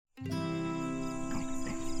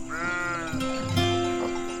Hello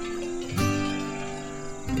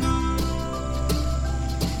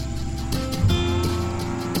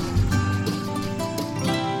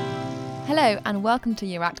and welcome to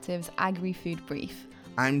Euractiv's Agri-Food Brief.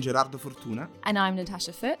 I'm Gerardo Fortuna. And I'm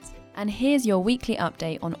Natasha Foote. And here's your weekly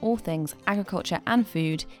update on all things agriculture and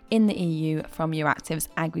food in the EU from Euractiv's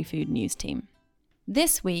Agri-Food News team.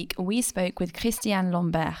 This week, we spoke with Christiane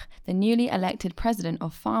Lambert, the newly elected president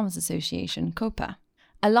of Farmers Association COPA.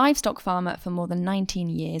 A livestock farmer for more than 19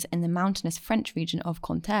 years in the mountainous French region of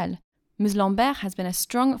Cantal, Ms. Lambert has been a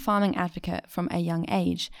strong farming advocate from a young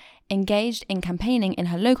age, engaged in campaigning in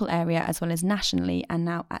her local area as well as nationally and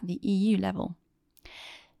now at the EU level.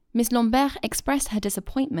 Ms. Lambert expressed her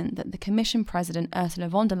disappointment that the Commission President Ursula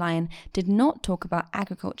von der Leyen did not talk about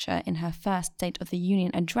agriculture in her first State of the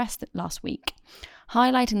Union address last week,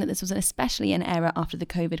 highlighting that this was especially an era after the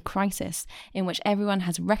COVID crisis, in which everyone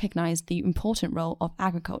has recognised the important role of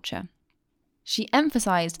agriculture. She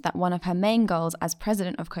emphasised that one of her main goals as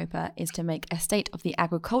president of COPA is to make a state of the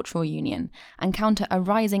agricultural union and counter a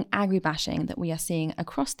rising agri-bashing that we are seeing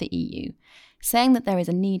across the EU, saying that there is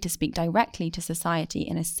a need to speak directly to society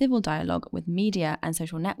in a civil dialogue with media and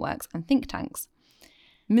social networks and think tanks.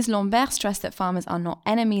 Ms. Lambert stressed that farmers are not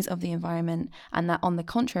enemies of the environment and that, on the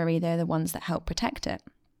contrary, they're the ones that help protect it.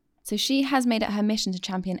 So she has made it her mission to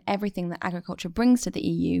champion everything that agriculture brings to the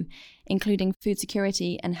EU, including food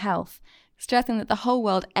security and health, stressing that the whole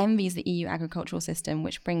world envies the EU agricultural system,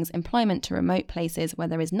 which brings employment to remote places where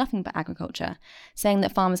there is nothing but agriculture, saying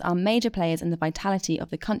that farmers are major players in the vitality of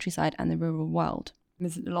the countryside and the rural world.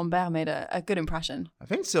 Ms. Lambert made a good impression. I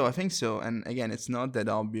think so. And again, it's not that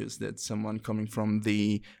obvious that someone coming from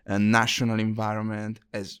the national environment,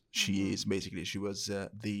 as she is, basically, she was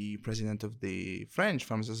the president of the French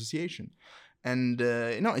Farmers Association. And,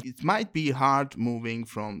 it might be hard moving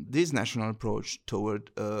from this national approach toward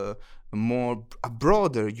a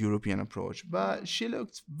broader European approach, but she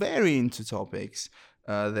looked very into topics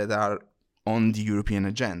that are on the European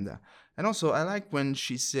agenda. And also, I like when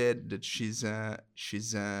she said that she's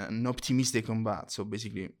an optimistic combat. So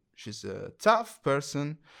basically, she's a tough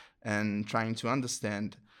person and trying to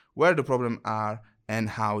understand where the problems are and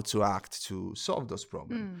how to act to solve those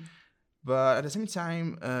problems. But at the same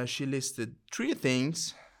time, she listed three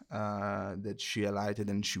things that she highlighted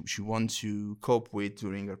and she wants to cope with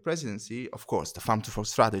during her presidency. Of course, the Farm to Fork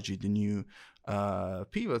strategy, the new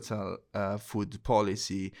pivotal food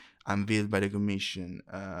policy unveiled by the Commission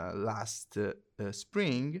last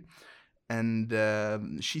spring. And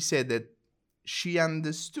she said that she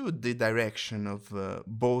understood the direction of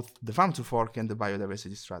both the Farm to Fork and the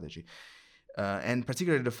biodiversity strategy. And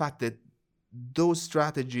particularly the fact that those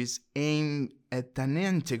strategies aim at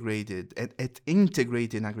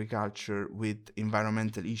integrating agriculture with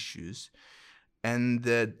environmental issues.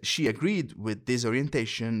 And she agreed with this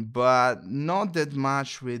orientation, but not that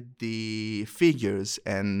much with the figures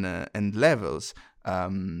and levels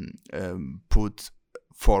put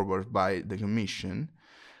forward by the Commission.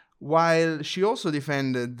 While she also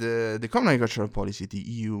defended the Common Agricultural Policy, the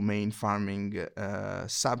EU main farming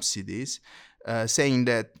subsidies, saying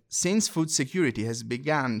that since food security has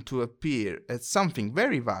begun to appear as something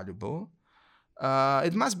very valuable,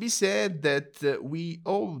 it must be said that we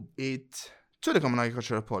owe it to the Common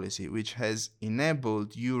Agricultural Policy, which has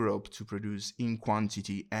enabled Europe to produce in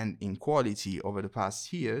quantity and in quality over the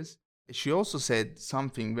past years. She also said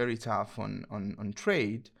something very tough on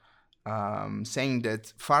trade, saying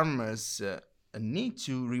that farmers need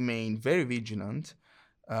to remain very vigilant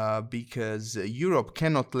because Europe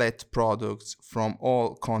cannot let products from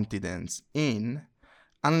all continents in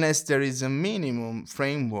unless there is a minimum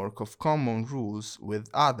framework of common rules with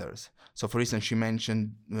others. So, for instance, she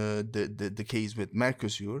mentioned the case with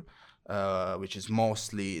Mercosur, which is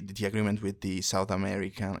mostly the agreement with the South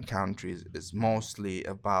American countries is mostly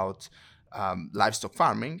about livestock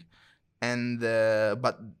farming,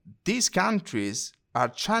 but these countries are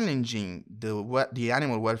challenging the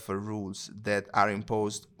animal welfare rules that are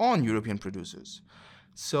imposed on European producers.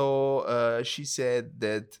 So she said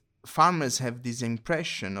that farmers have this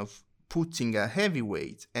impression of putting a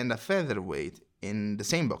heavyweight and a featherweight in the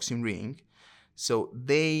same boxing ring. So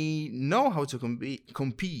they know how to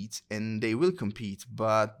compete and they will compete,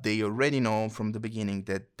 but they already know from the beginning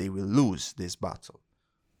that they will lose this battle.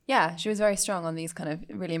 Yeah, she was very strong on these kind of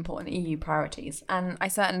really important EU priorities. And I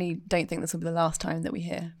certainly don't think this will be the last time that we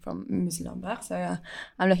hear from Ms. Lambert. So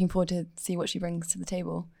I'm looking forward to see what she brings to the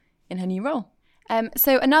table in her new role.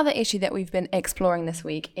 So another issue that we've been exploring this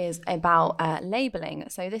week is about labelling.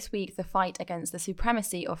 So this week, the fight against the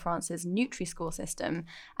supremacy of France's Nutri-Score system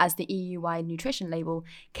as the EU-wide nutrition label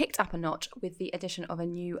kicked up a notch with the addition of a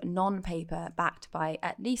new non-paper backed by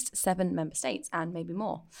at least 7 member states and maybe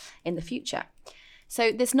more in the future.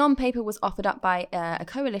 So this non-paper was offered up by a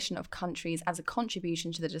coalition of countries as a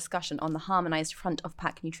contribution to the discussion on the harmonised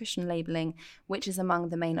front-of-pack nutrition labelling, which is among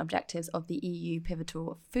the main objectives of the EU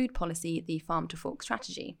pivotal food policy, the Farm to Fork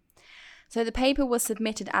strategy. So the paper was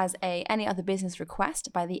submitted as any other business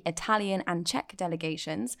request by the Italian and Czech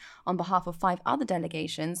delegations on behalf of 5 other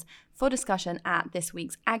delegations for discussion at this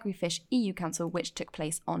week's AgriFish EU Council, which took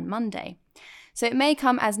place on Monday. So it may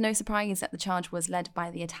come as no surprise that the charge was led by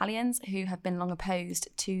the Italians, who have been long opposed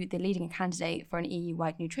to the leading candidate for an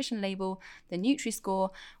EU-wide nutrition label, the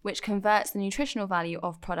Nutri-Score, which converts the nutritional value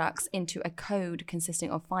of products into a code consisting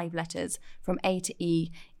of 5 letters from A to E,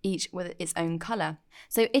 each with its own colour.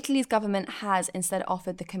 So Italy's government has instead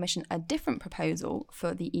offered the Commission a different proposal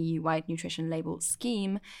for the EU-wide nutrition label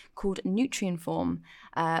scheme called Nutrien-Form,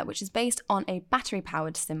 which is based on a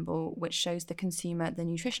battery-powered symbol which shows the consumer the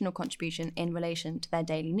nutritional contribution in relation to their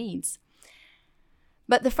daily needs.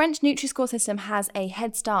 But the French Nutri-Score system has a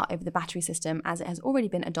head start over the battery system as it has already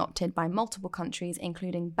been adopted by multiple countries,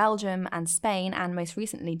 including Belgium and Spain, and most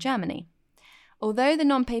recently Germany. Although the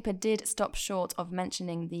non-paper did stop short of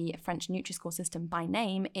mentioning the French Nutri-Score system by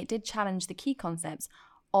name, it did challenge the key concepts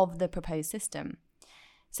of the proposed system.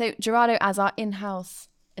 So, Gerardo, as our in-house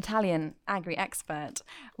Italian agri expert,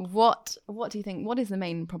 what do you think? What is the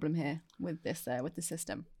main problem here with this with the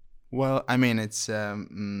system? Well, I mean, it's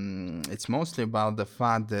mostly about the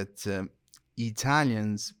fact that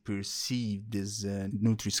Italians perceive this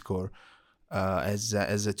Nutri-Score as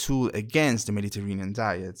a tool against the Mediterranean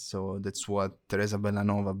diet. So that's what Teresa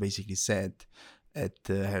Bellanova basically said at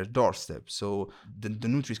her doorstep. So the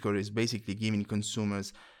Nutri-Score is basically giving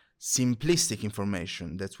consumers simplistic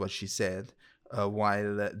information. That's what she said.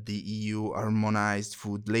 While the EU harmonized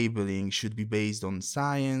food labeling should be based on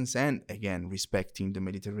science and, again, respecting the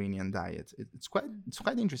Mediterranean diet. It's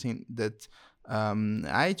quite interesting that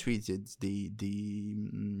I tweeted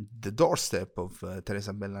the doorstep of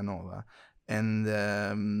Teresa Bellanova,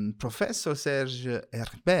 and Professor Serge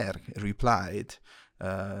Herberg replied.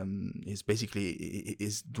 Is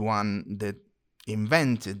the one that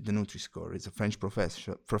invented the Nutri-Score. It's a French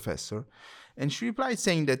professor. And she replied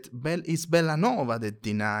saying that it's Bellanova that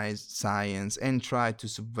denies science and tried to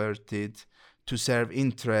subvert it to serve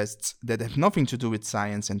interests that have nothing to do with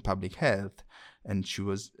science and public health. And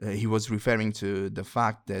he was referring to the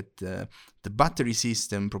fact that the battery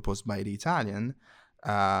system proposed by the Italian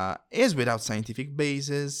is without scientific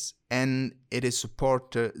basis, and it is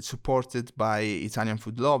supported by Italian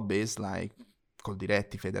food lobbies like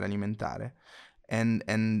Coldiretti, Federalimentare. And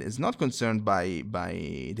is not concerned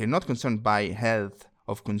they're not concerned by health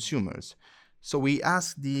of consumers. So we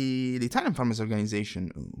asked the Italian Farmers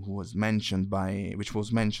Organization, which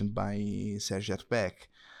was mentioned by Serge Herberg,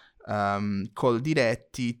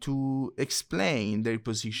 Coldiretti, to explain their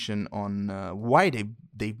position on why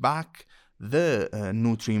they back the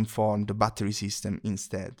Nutrien-Form battery system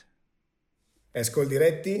instead. As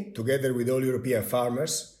Coldiretti, together with all European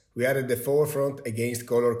farmers, we are at the forefront against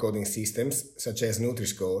color coding systems, such as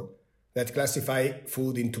Nutri-Score, that classify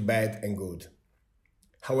food into bad and good.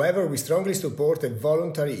 However, we strongly support a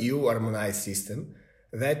voluntary EU harmonized system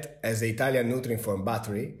that, as the Italian Nutrien-Form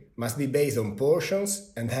battery, must be based on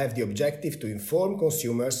portions and have the objective to inform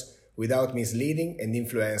consumers without misleading and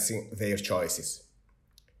influencing their choices.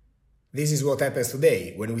 This is what happens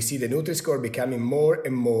today when we see the Nutri-Score becoming more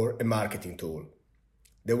and more a marketing tool.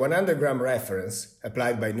 The 100-gram reference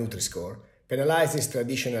applied by Nutri-Score penalizes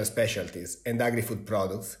traditional specialties and agri-food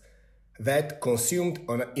products that, consumed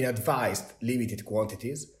in advised limited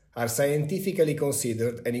quantities, are scientifically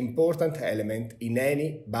considered an important element in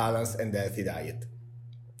any balanced and healthy diet.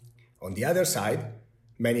 On the other side,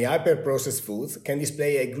 many hyper-processed foods can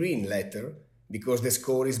display a green letter because the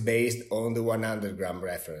score is based on the 100-gram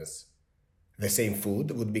reference. The same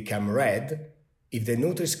food would become red if the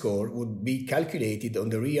Nutri-Score would be calculated on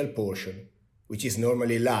the real portion, which is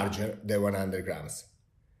normally larger than 100 grams.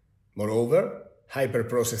 Moreover,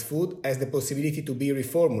 hyper-processed food has the possibility to be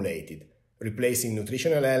reformulated, replacing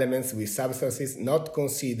nutritional elements with substances not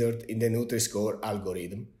considered in the Nutri-Score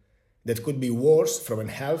algorithm that could be worse from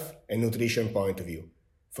a health and nutrition point of view,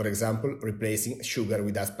 for example, replacing sugar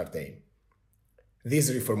with aspartame.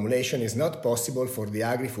 This reformulation is not possible for the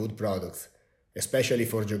agri-food products, especially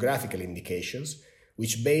for geographical indications,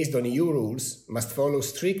 which based on EU rules must follow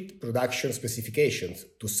strict production specifications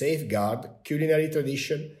to safeguard culinary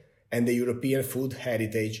tradition and the European food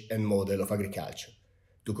heritage and model of agriculture.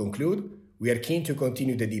 To conclude, we are keen to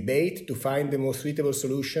continue the debate to find the most suitable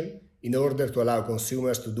solution in order to allow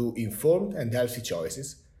consumers to do informed and healthy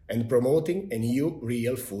choices and promoting a new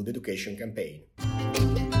real food education campaign.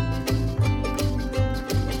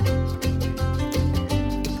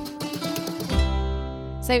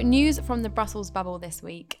 So, news from the Brussels bubble this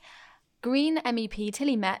week. Green MEP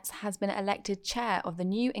Tilly Metz has been elected chair of the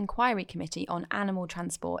new inquiry committee on animal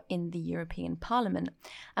transport in the European Parliament,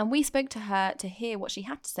 and we spoke to her to hear what she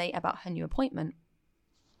had to say about her new appointment.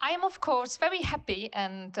 I am, of course, very happy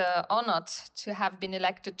and honoured to have been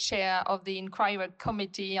elected chair of the Inquiry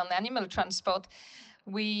Committee on Animal Transport.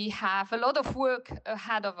 We have a lot of work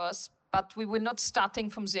ahead of us, but we were not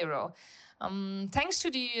starting from zero. Thanks to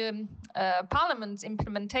the Parliament's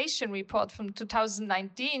implementation report from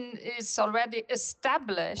 2019, it's already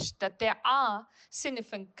established that there are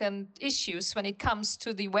significant issues when it comes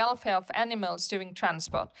to the welfare of animals during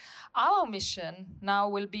transport. Our mission now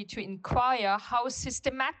will be to inquire how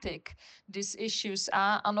systematic these issues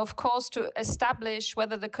are, and of course to establish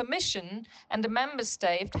whether the Commission and the Member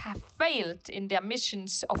States have failed in their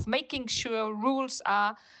missions of making sure rules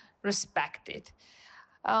are respected.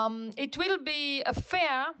 It will be a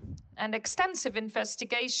fair and extensive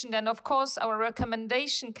investigation, and of course our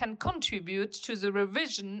recommendation can contribute to the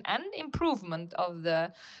revision and improvement of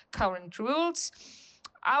the current rules.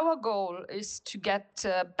 Our goal is to get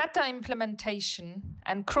better implementation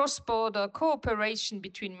and cross-border cooperation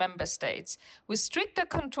between member states, with stricter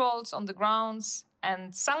controls on the grounds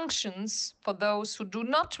and sanctions for those who do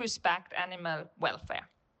not respect animal welfare.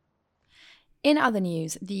 In other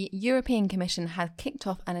news, the European Commission has kicked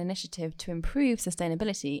off an initiative to improve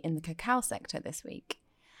sustainability in the cacao sector this week.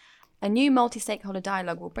 A new multi-stakeholder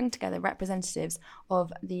dialogue will bring together representatives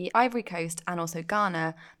of the Ivory Coast and also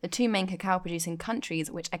Ghana, the two main cacao-producing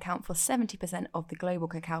countries which account for 70% of the global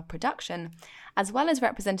cacao production, as well as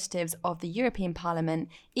representatives of the European Parliament,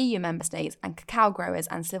 EU member states, and cacao growers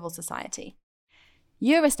and civil society.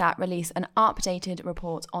 Eurostat released an updated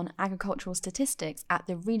report on agricultural statistics at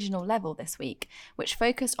the regional level this week, which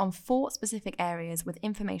focused on 4 specific areas with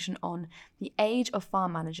information on the age of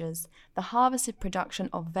farm managers, the harvested production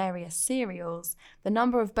of various cereals, the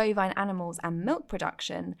number of bovine animals and milk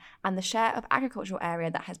production, and the share of agricultural area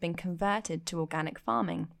that has been converted to organic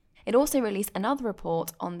farming. It also released another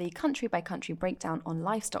report on the country-by-country breakdown on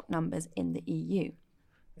livestock numbers in the EU.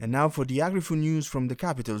 And now for the agri-food news from the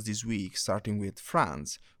capitals this week, starting with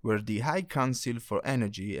France, where the High Council for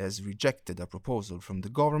Energy has rejected a proposal from the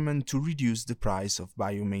government to reduce the price of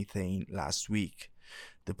biomethane last week.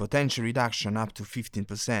 The potential reduction up to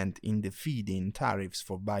 15% in the feed-in tariffs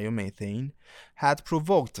for biomethane had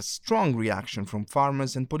provoked a strong reaction from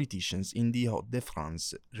farmers and politicians in the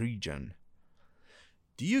Hauts-de-France region.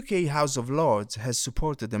 The UK House of Lords has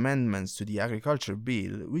supported amendments to the agriculture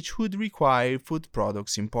bill which would require food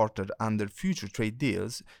products imported under future trade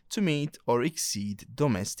deals to meet or exceed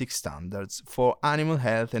domestic standards for animal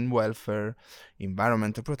health and welfare,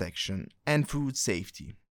 environmental protection, and food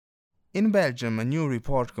safety. In Belgium, a new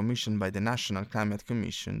report commissioned by the National Climate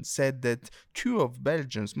Commission said that 2 of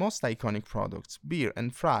Belgium's most iconic products, beer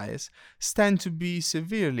and fries, stand to be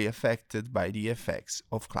severely affected by the effects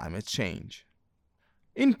of climate change.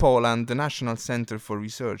 In Poland, the National Centre for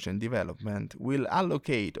Research and Development will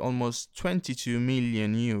allocate almost €22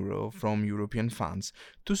 million from European funds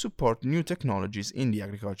to support new technologies in the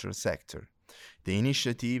agricultural sector. The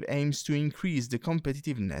initiative aims to increase the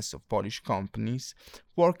competitiveness of Polish companies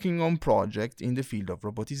working on projects in the field of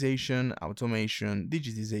robotization, automation,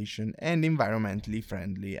 digitization, and environmentally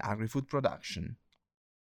friendly agri-food production.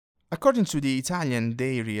 According to the Italian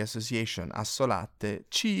dairy association Assolatte,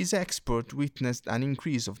 cheese export witnessed an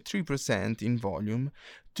increase of 3% in volume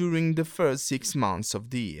during the first 6 months of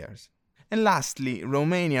the year. And lastly,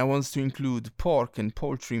 Romania wants to include pork and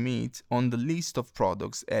poultry meat on the list of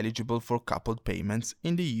products eligible for coupled payments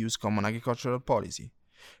in the EU's Common Agricultural Policy.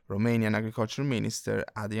 Romanian Agriculture Minister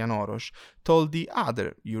Adrian Oroș told the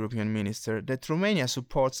other European minister that Romania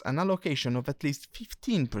supports an allocation of at least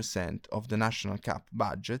 15% of the national CAP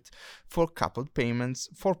budget for coupled payments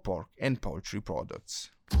for pork and poultry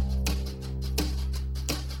products.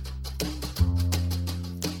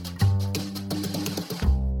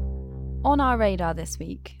 On our radar this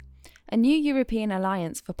week, a new European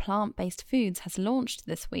Alliance for Plant-Based Foods has launched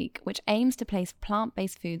this week, which aims to place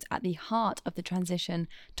plant-based foods at the heart of the transition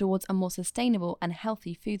towards a more sustainable and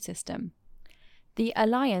healthy food system. The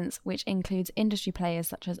alliance, which includes industry players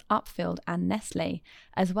such as Upfield and Nestlé,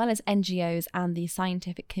 as well as NGOs and the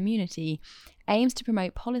scientific community, aims to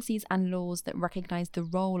promote policies and laws that recognise the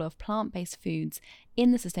role of plant-based foods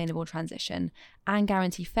in the sustainable transition and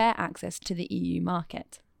guarantee fair access to the EU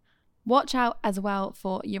market. Watch out as well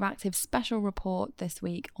for Euractiv's special report this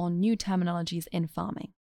week on new terminologies in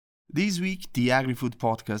farming. This week, the AgriFood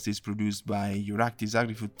podcast is produced by Euractiv's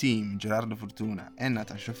AgriFood team, Gerardo Fortuna and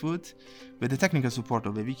Natasha Food, with the technical support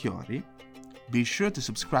of Evi Chiori. Be sure to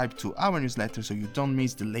subscribe to our newsletter so you don't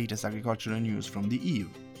miss the latest agricultural news from the EU.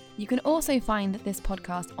 You can also find this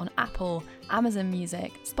podcast on Apple, Amazon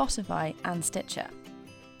Music, Spotify and Stitcher.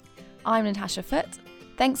 I'm Natasha Foot.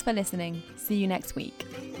 Thanks for listening. See you next week.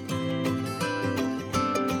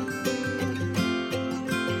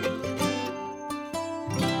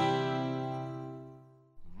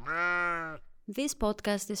 This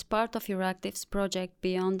podcast is part of Euractiv's project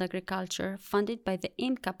Beyond Agriculture, funded by the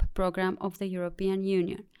IMCAP program of the European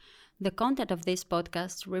Union. The content of this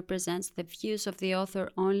podcast represents the views of the author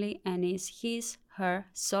only and is his/her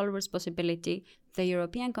sole responsibility. The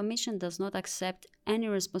European Commission does not accept any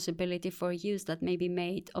responsibility for use that may be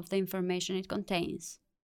made of the information it contains.